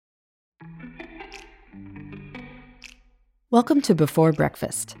Welcome to Before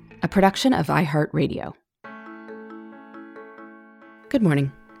Breakfast, a production of iHeartRadio. Good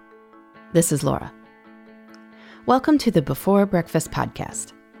morning. This is Laura. Welcome to the Before Breakfast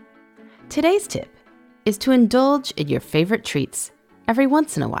podcast. Today's tip is to indulge in your favorite treats every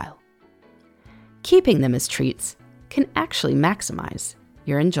once in a while. Keeping them as treats can actually maximize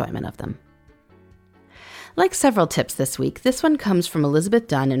your enjoyment of them. Like several tips this week, this one comes from Elizabeth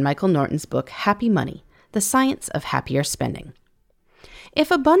Dunn and Michael Norton's book, Happy Money: The Science of Happier Spending.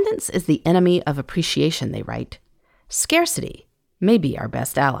 If abundance is the enemy of appreciation, they write, scarcity may be our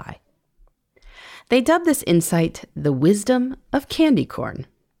best ally. They dub this insight the wisdom of candy corn.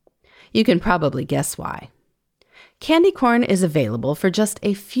 You can probably guess why. Candy corn is available for just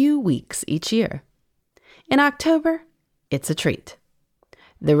a few weeks each year. In October, it's a treat.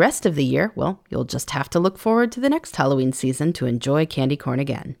 The rest of the year, well, you'll just have to look forward to the next Halloween season to enjoy candy corn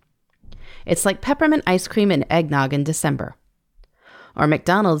again. It's like peppermint ice cream and eggnog in December, or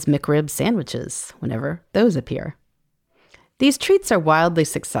McDonald's McRib sandwiches whenever those appear. These treats are wildly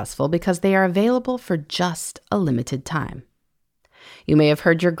successful because they are available for just a limited time. You may have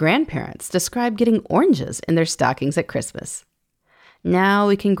heard your grandparents describe getting oranges in their stockings at Christmas. Now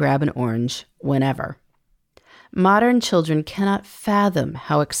we can grab an orange whenever. Modern children cannot fathom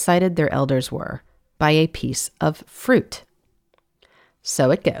how excited their elders were by a piece of fruit. So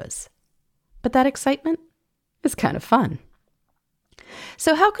it goes. But that excitement is kind of fun.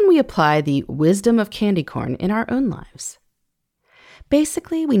 So how can we apply the wisdom of candy corn in our own lives?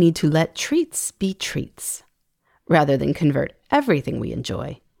 Basically, we need to let treats be treats, rather than convert everything we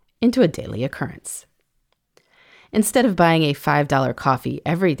enjoy into a daily occurrence. Instead of buying a $5 coffee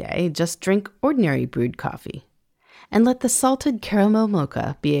every day, just drink ordinary brewed coffee, and let the salted caramel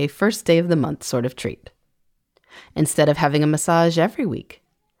mocha be a first day of the month sort of treat. Instead of having a massage every week,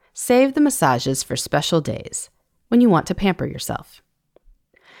 save the massages for special days when you want to pamper yourself.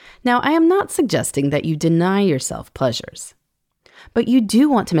 Now, I am not suggesting that you deny yourself pleasures, but you do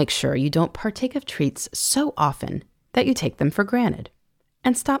want to make sure you don't partake of treats so often that you take them for granted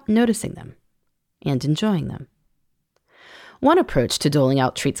and stop noticing them and enjoying them. One approach to doling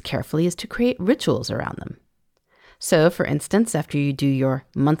out treats carefully is to create rituals around them. So, for instance, after you do your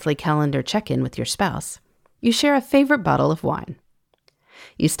monthly calendar check-in with your spouse, you share a favorite bottle of wine.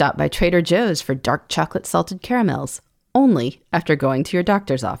 You stop by Trader Joe's for dark chocolate salted caramels only after going to your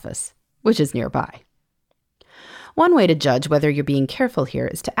doctor's office, which is nearby. One way to judge whether you're being careful here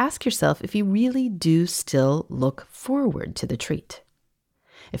is to ask yourself if you really do still look forward to the treat.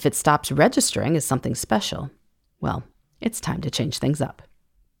 If it stops registering as something special, well, it's time to change things up.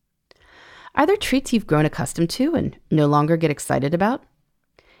 Are there treats you've grown accustomed to and no longer get excited about?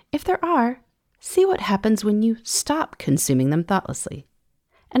 If there are, see what happens when you stop consuming them thoughtlessly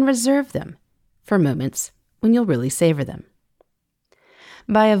and reserve them for moments when you'll really savor them.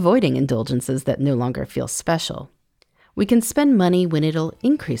 By avoiding indulgences that no longer feel special, we can spend money when it'll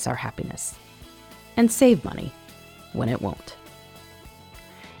increase our happiness and save money when it won't.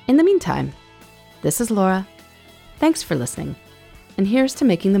 In the meantime, this is Laura. Thanks for listening, and here's to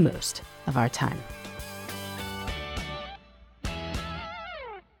making the most of our time.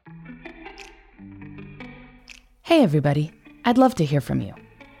 Hey everybody, I'd love to hear from you.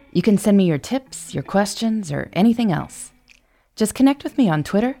 You can send me your tips, your questions, or anything else. Just connect with me on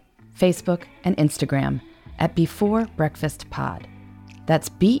Twitter, Facebook, and Instagram at Before Breakfast Pod. That's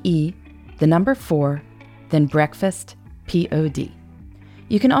BE4, then breakfast, POD.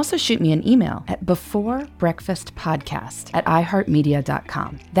 You can also shoot me an email at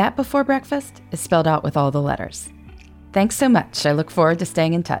beforebreakfastpodcast@iheartmedia.com. That Before Breakfast is spelled out with all the letters. Thanks so much. I look forward to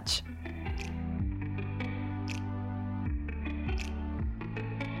staying in touch.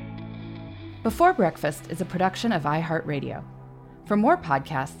 Before Breakfast is a production of iHeartRadio. For more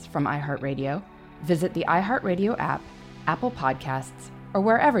podcasts from iHeartRadio, visit the iHeartRadio app, Apple Podcasts, or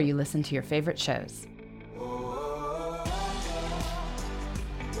wherever you listen to your favorite shows.